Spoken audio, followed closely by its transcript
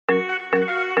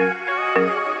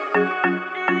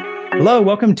Hello,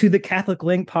 welcome to the Catholic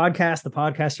Link podcast, the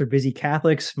podcast for busy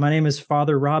Catholics. My name is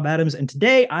Father Rob Adams, and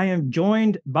today I am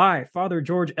joined by Father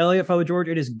George Elliott. Father George,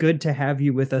 it is good to have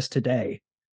you with us today.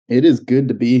 It is good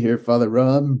to be here, Father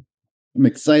Rob. I'm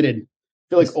excited. I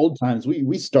feel like old times.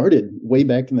 We started way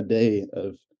back in the day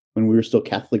of when we were still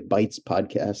Catholic Bites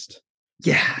podcast.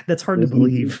 Yeah, that's hard to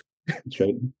believe. That's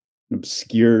right. An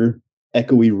obscure,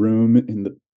 echoey room in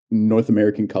the North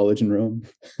American college in Rome.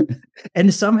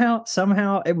 And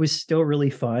somehow it was still really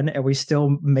fun, and we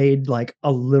still made like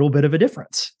a little bit of a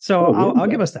difference. So I'll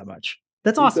give us that much.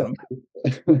 That's awesome.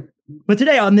 But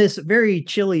today, on this very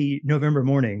chilly November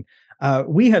morning,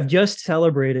 we have just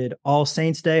celebrated All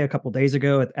Saints Day a couple days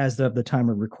ago as of the time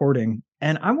of recording.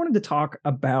 And I wanted to talk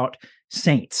about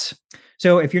saints.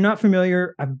 So if you're not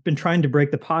familiar, I've been trying to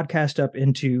break the podcast up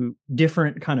into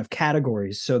different kind of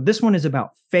categories. So this one is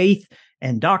about faith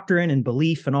and doctrine and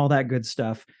belief and all that good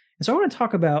stuff. And so I want to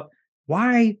talk about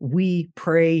why we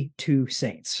pray to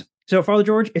saints. So Father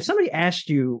George, if somebody asked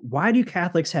you, why do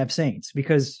Catholics have saints?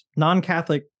 Because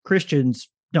non-Catholic Christians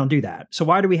don't do that. So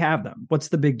why do we have them? What's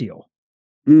the big deal?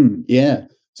 Yeah.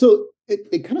 So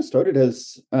it kind of started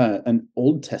as an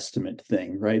Old Testament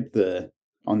thing, right?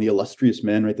 On the illustrious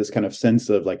men, right? This kind of sense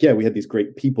of like, yeah, we had these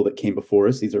great people that came before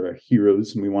us. These are our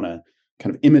heroes, and we want to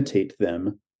kind of imitate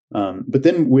them. But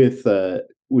then with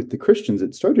the Christians,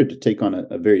 it started to take on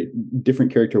a very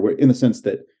different character, where, in the sense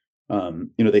that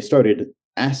they started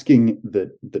asking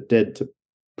the dead to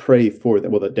pray for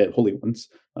them. Well, the dead holy ones,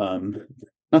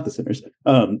 not the sinners,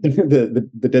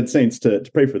 the dead saints to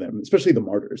pray for them, especially the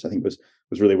martyrs. I think was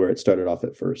really where it started off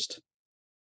at first.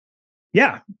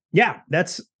 Yeah.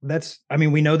 That's. I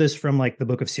mean, we know this from like the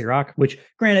Book of Sirach, which,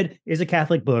 granted, is a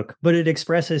Catholic book, but it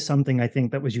expresses something I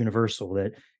think that was universal.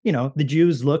 That the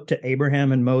Jews looked to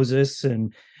Abraham and Moses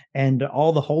and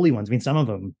all the holy ones. I mean, some of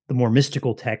them, the more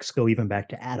mystical texts, go even back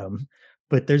to Adam.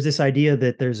 But there's this idea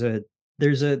that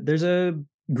there's a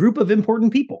group of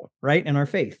important people, right, in our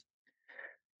faith.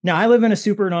 Now, I live in a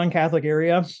super non-Catholic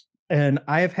area, and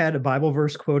I have had a Bible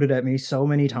verse quoted at me so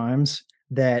many times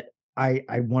that I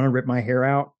want to rip my hair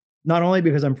out, not only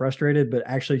because I'm frustrated, but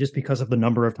actually just because of the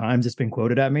number of times it's been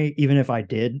quoted at me, even if I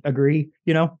did agree,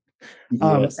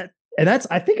 Yes. And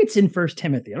I think it's in First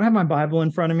Timothy. I don't have my Bible in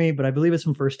front of me, but I believe it's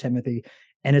from First Timothy.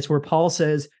 And it's where Paul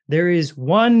says, there is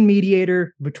one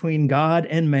mediator between God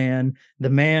and man,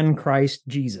 the man Christ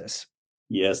Jesus.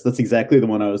 Yes, that's exactly the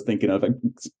one I was thinking of. I'm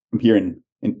here in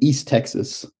East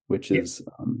Texas, which is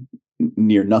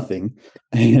near nothing.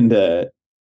 And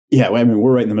yeah, I mean,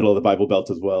 we're right in the middle of the Bible Belt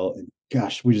as well. And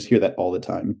gosh, we just hear that all the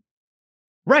time.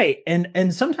 Right.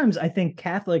 And sometimes I think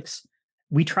Catholics,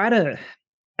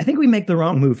 I think we make the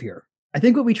wrong move here. I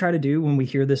think what we try to do when we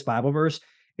hear this Bible verse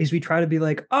is we try to be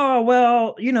like, oh,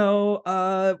 well,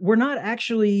 we're not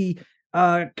actually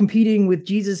competing with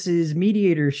Jesus's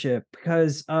mediatorship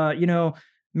because,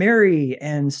 Mary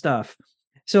and stuff.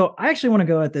 So I actually want to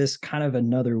go at this kind of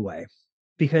another way,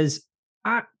 because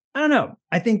I don't know.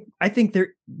 I think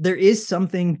there is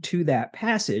something to that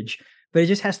passage, but it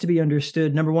just has to be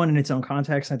understood, number one, in its own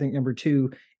context. I think number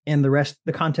two, in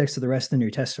the context of the rest of the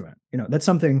New Testament. That's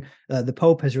something the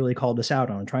Pope has really called us out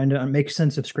on, trying to make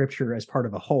sense of Scripture as part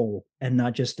of a whole and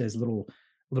not just as little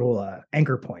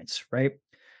anchor points, right?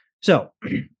 So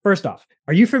first off,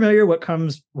 are you familiar what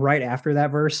comes right after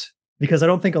that verse? Because I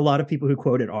don't think a lot of people who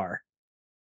quote it are.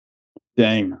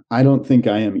 Dang, I don't think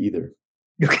I am either.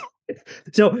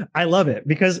 So I love it,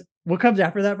 because what comes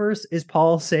after that verse is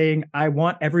Paul saying, I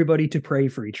want everybody to pray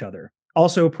for each other.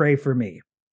 Also pray for me.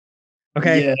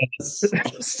 Okay.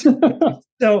 Yes.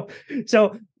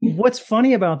 So what's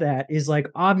funny about that is, like,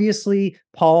 obviously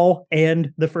Paul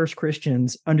and the first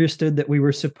Christians understood that we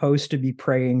were supposed to be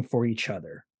praying for each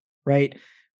other, right?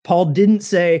 Paul didn't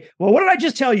say, well, what did I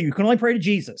just tell you? You can only pray to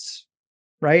Jesus,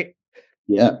 right?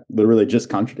 Yeah, literally just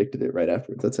contradicted it right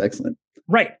afterwards. That's excellent.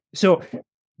 Right. So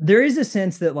there is a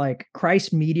sense that, like,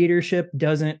 Christ's mediatorship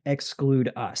doesn't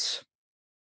exclude us.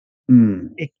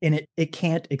 It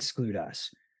can't exclude us.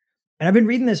 And I've been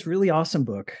reading this really awesome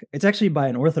book. It's actually by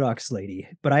an Orthodox lady,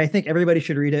 but I think everybody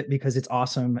should read it because it's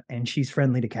awesome and she's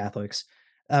friendly to Catholics.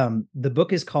 The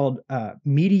book is called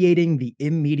Mediating the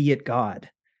Immediate God.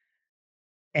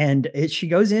 And she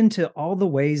goes into all the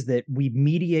ways that we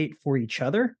mediate for each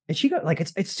other. And she got, like,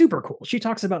 it's super cool. She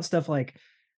talks about stuff like,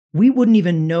 we wouldn't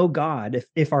even know God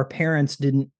if our parents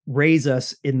didn't raise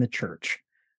us in the church,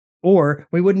 or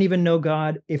we wouldn't even know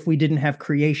God if we didn't have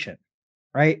creation.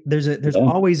 Right? There's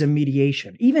always a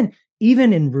mediation, even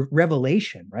in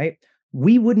Revelation, right?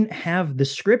 We wouldn't have the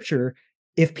Scripture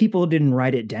if people didn't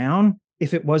write it down,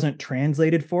 if it wasn't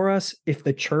translated for us, if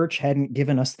the church hadn't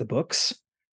given us the books,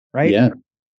 right? Yeah.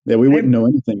 Yeah, we wouldn't know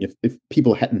anything if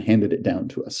people hadn't handed it down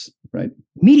to us, right?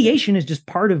 Mediation is just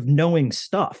part of knowing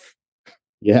stuff.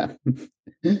 Yeah.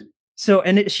 So,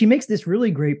 and she makes this really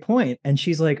great point, and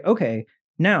she's like, okay,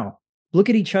 now look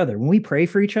at each other. When we pray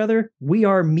for each other, we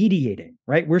are mediating,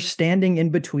 right? We're standing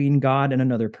in between God and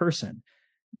another person.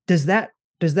 Does that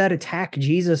attack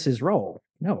Jesus's role?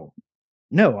 No,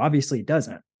 obviously it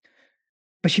doesn't.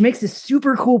 But she makes this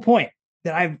super cool point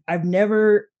that I've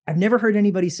never heard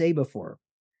anybody say before.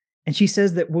 And she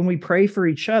says that when we pray for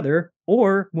each other,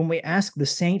 or when we ask the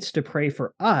saints to pray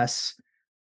for us,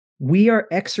 we are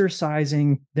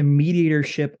exercising the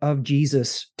mediatorship of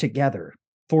Jesus together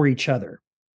for each other.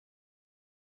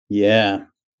 Yeah.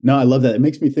 No, I love that. It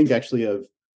makes me think actually of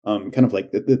kind of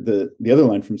like the other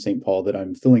line from St. Paul, that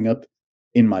I'm filling up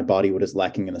in my body what is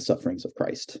lacking in the sufferings of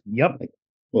Christ. Yep. Like,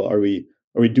 well, are we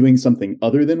doing something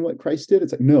other than what Christ did?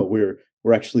 It's like, no, we're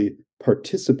actually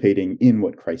participating in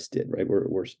what Christ did, right?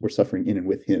 We're suffering in and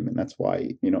with him. And that's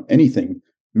why, anything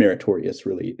meritorious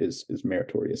really is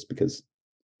meritorious, because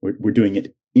we're doing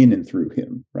it in and through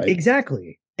him, right?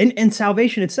 Exactly. And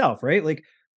salvation itself, right? Like,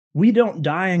 we don't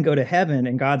die and go to heaven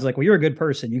and God's like, well, you're a good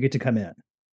person, you get to come in,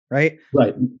 right?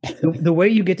 Right. The way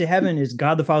you get to heaven is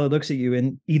God the Father looks at you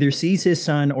and either sees his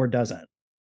son or doesn't.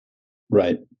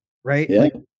 Right. Right. Yeah.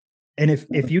 Like, and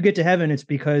if you get to heaven, it's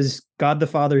because God the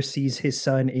Father sees his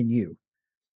son in you.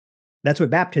 That's what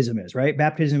baptism is, right?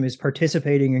 Baptism is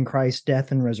participating in Christ's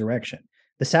death and resurrection.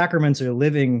 The sacraments are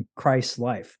living Christ's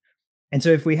life. And so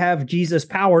if we have Jesus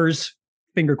powers,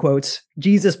 finger quotes,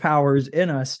 Jesus powers in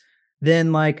us,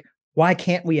 then like, why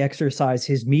can't we exercise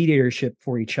his mediatorship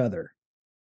for each other?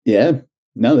 Yeah,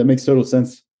 no, that makes total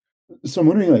sense. So I'm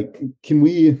wondering, like, can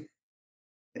we,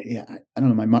 I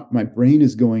don't know, my brain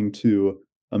is going to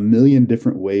a million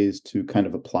different ways to kind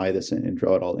of apply this and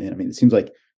draw it all in. I mean, it seems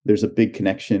like there's a big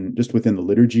connection just within the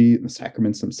liturgy and the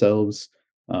sacraments themselves.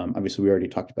 Obviously, we already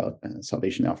talked about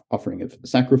salvation offering of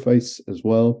sacrifice as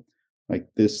well. Like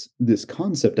this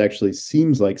concept actually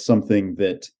seems like something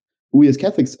that we as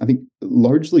Catholics, I think,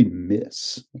 largely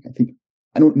miss. Like,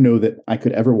 I don't know that I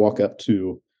could ever walk up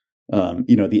to,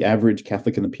 the average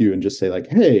Catholic in the pew and just say like,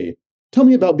 "Hey, tell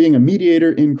me about being a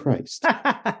mediator in Christ,"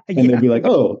 and they'd be like,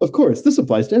 "Oh, of course, this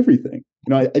applies to everything."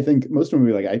 I think most of them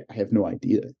would be like, "I have no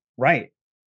idea." Right.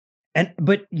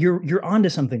 But you're onto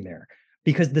something there,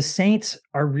 because the saints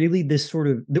are really this sort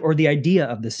of, or the idea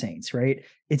of the saints, right?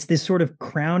 It's this sort of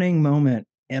crowning moment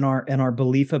in our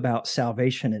belief about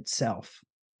salvation itself.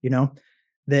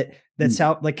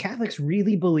 Like Catholics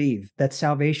really believe that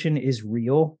salvation is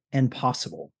real and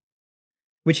possible,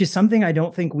 which is something I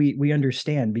don't think we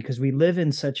understand, because we live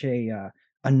in such a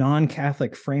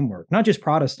non-Catholic framework, not just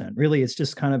Protestant. Really, it's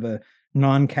just kind of a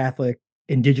non-Catholic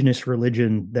indigenous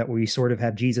religion that we sort of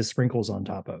have Jesus sprinkles on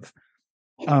top of.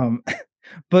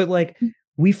 But like,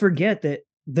 we forget that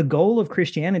the goal of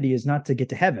Christianity is not to get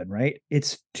to heaven, right?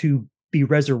 It's to be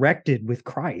resurrected with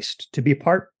Christ, to be a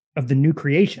part of the new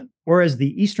creation, or as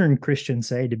the Eastern Christians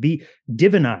say, to be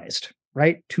divinized,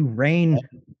 right? To reign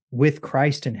with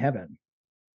Christ in heaven.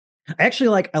 I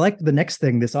like the next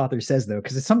thing this author says, though,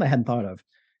 because it's something I hadn't thought of.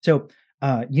 So,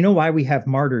 you know why we have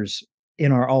martyrs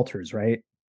in our altars, right?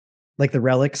 Like the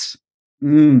relics.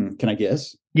 Can I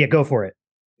guess? Yeah, go for it.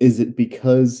 Is it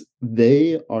because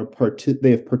they have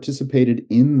participated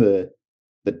in the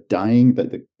dying,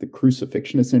 the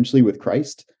crucifixion essentially with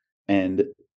Christ, and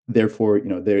therefore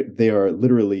they are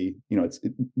literally, it's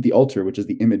the altar, which is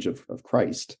the image of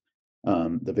Christ.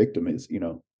 The victim is,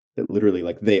 that literally,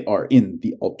 like, they are in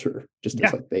the altar, just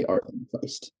as like they are in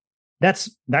Christ.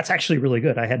 That's actually really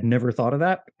good. I had never thought of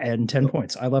that. And 10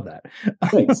 points. I love that.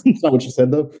 Thanks. That's not what you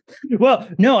said, though. Well,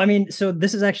 no, I mean, so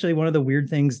this is actually one of the weird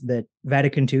things that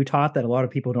Vatican II taught that a lot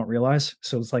of people don't realize.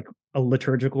 So it's like a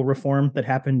liturgical reform that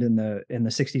happened in the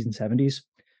 60s and 70s.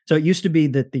 So it used to be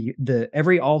that the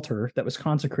every altar that was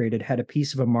consecrated had a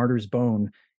piece of a martyr's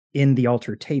bone in the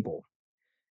altar table.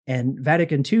 And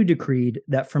Vatican II decreed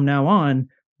that from now on,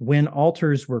 when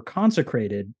altars were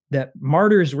consecrated, that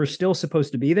martyrs were still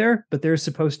supposed to be there, but they're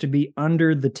supposed to be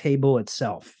under the table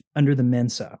itself, under the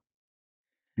mensa.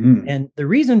 And the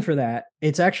reason for that,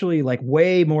 it's actually like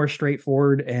way more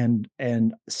straightforward and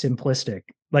simplistic.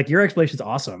 Like, your explanation is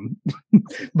awesome,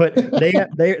 but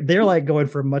they're like going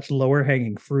for much lower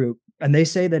hanging fruit. And they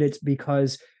say that it's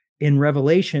because in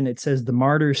Revelation, it says the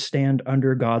martyrs stand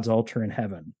under God's altar in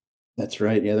heaven. That's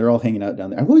right. Yeah, they're all hanging out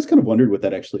down there. I've always kind of wondered what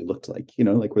that actually looked like.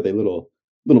 Like, were they little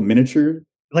miniature,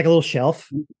 like a little shelf?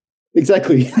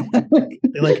 Exactly.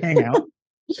 They like hang out.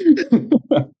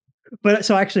 But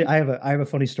so actually, I have a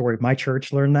funny story. My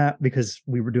church learned that because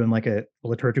we were doing like a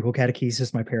liturgical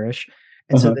catechesis, my parish,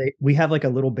 And so we have like a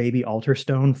little baby altar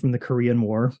stone from the Korean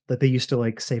War that they used to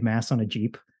like say mass on a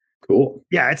Jeep. Cool.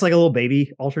 Yeah, it's like a little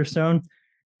baby altar stone.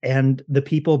 And the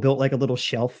people built like a little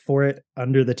shelf for it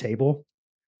under the table.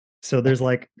 So there's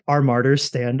like our martyrs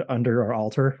stand under our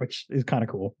altar, which is kind of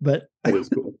cool. But that is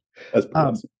cool. That's pretty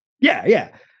awesome. Yeah.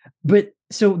 But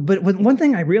one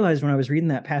thing I realized when I was reading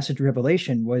that passage of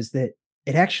Revelation was that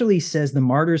it actually says the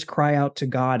martyrs cry out to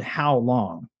God, how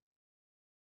long?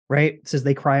 Right? It says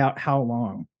they cry out, how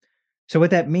long? So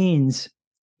what that means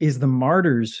is the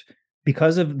martyrs,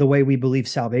 because of the way we believe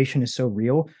salvation is so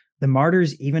real, the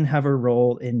martyrs even have a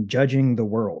role in judging the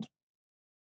world.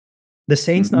 The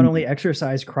saints not only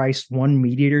exercise Christ's one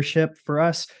mediatorship for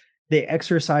us, they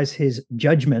exercise his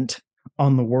judgment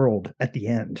on the world at the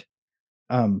end.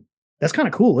 That's kind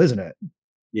of cool, isn't it?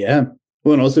 Yeah.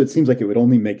 Well, and also it seems like it would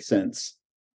only make sense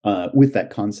with that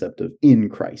concept of in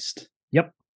Christ.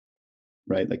 Yep.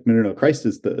 Right? Like, no. Christ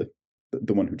is the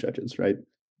one who judges, right?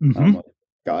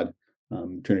 God,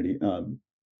 Trinity.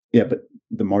 Yeah, but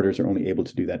the martyrs are only able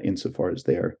to do that insofar as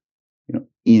they are,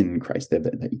 in Christ. They have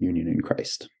that union in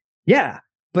Christ. Yeah.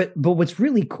 But what's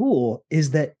really cool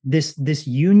is that this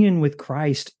union with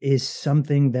Christ is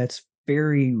something that's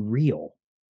very real,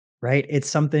 right? It's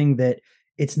something that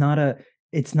it's not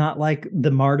like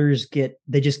the martyrs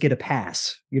just get a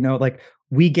pass, like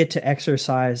we get to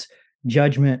exercise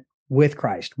judgment with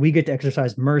Christ. We get to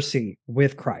exercise mercy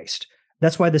with Christ.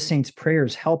 That's why the saints'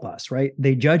 prayers help us, right?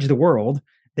 They judge the world,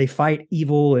 they fight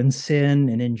evil and sin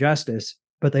and injustice,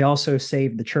 but they also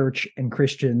save the church and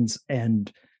Christians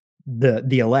and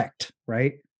the elect,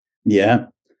 right? Yeah.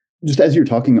 Just as you're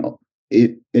talking,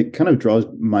 it kind of draws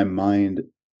my mind,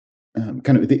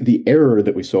 kind of the error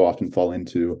that we so often fall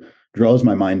into draws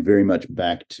my mind very much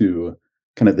back to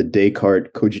kind of the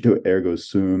Descartes cogito ergo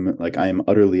sum, like I am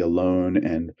utterly alone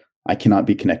and I cannot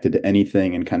be connected to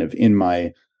anything, and kind of in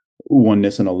my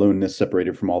oneness and aloneness,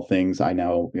 separated from all things, I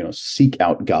now seek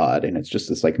out God, and it's just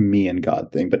this like me and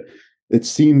God thing. But it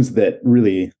seems that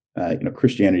really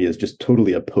Christianity is just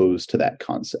totally opposed to that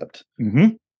concept.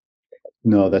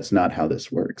 No, that's not how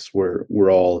this works.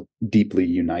 We're all deeply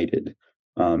united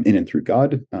in and through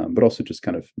God, but also just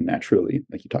kind of naturally,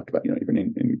 like you talked about, even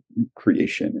in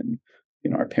creation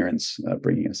and our parents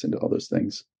bringing us into all those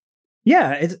things.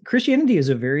 Yeah, Christianity is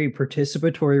a very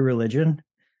participatory religion.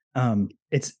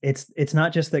 It's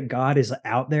not just that God is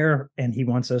out there and he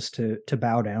wants us to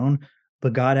bow down,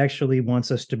 but God actually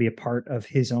wants us to be a part of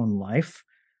his own life.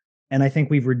 And I think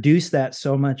we've reduced that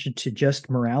so much to just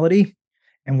morality,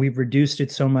 and we've reduced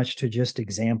it so much to just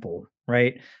example,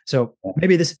 right? So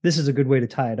maybe this is a good way to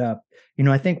tie it up.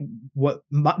 I think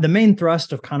the main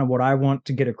thrust of kind of what I want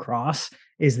to get across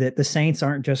is that the saints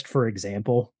aren't just for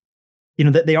example.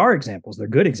 That they are examples. They're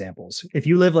good examples. If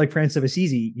you live like Francis of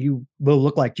Assisi, you will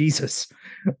look like Jesus.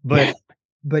 But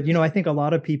I think a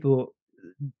lot of people,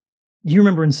 you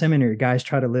remember in seminary, guys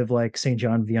try to live like St.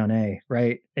 John Vianney,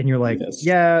 right? And you're like, yes.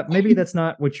 Yeah, maybe that's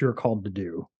not what you're called to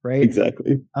do, right?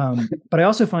 Exactly. But I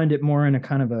also find it more in a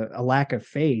kind of a lack of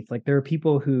faith. Like there are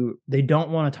people who they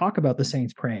don't want to talk about the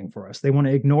saints praying for us. They want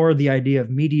to ignore the idea of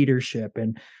mediatorship,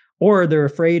 or they're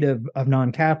afraid of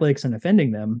non-Catholics and offending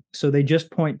them. So they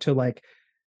just point to like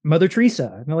Mother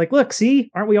Teresa. And they're like, look, see,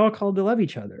 aren't we all called to love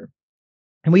each other?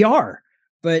 And we are.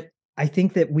 But I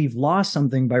think that we've lost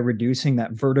something by reducing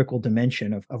that vertical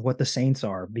dimension of what the saints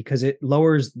are, because it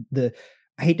lowers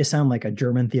I hate to sound like a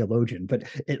German theologian, but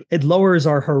it lowers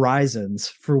our horizons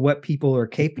for what people are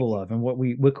capable of and what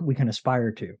we can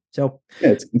aspire to. So yeah,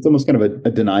 it's almost kind of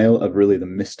a denial of really the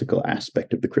mystical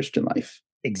aspect of the Christian life.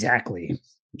 Exactly.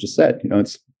 Just said,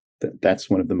 that's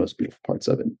one of the most beautiful parts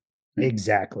of it. Right?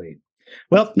 Exactly.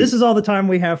 Well, this is all the time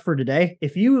we have for today.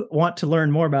 If you want to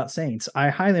learn more about saints, I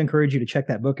highly encourage you to check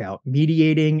that book out,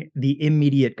 Mediating the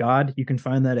Immediate God. You can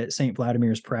find that at St.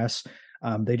 Vladimir's Press.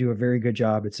 They do a very good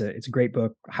job. It's a great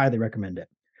book. Highly recommend it.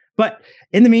 But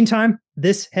in the meantime,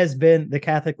 this has been the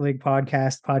Catholic Link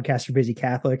podcast for busy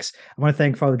Catholics. I want to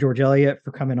thank Father George Elliott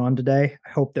for coming on today. I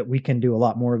hope that we can do a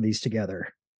lot more of these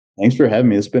together. Thanks for having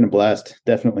me. It's been a blast.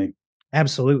 Definitely.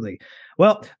 Absolutely.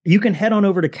 Well, you can head on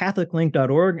over to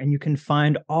catholiclink.org and you can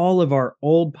find all of our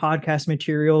old podcast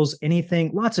materials,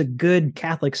 lots of good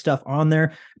Catholic stuff on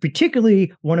there.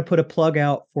 Particularly want to put a plug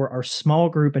out for our small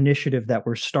group initiative that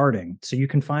we're starting. So you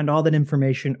can find all that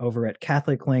information over at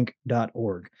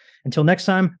catholiclink.org. Until next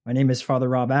time, my name is Father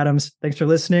Rob Adams. Thanks for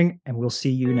listening, and we'll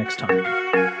see you next time.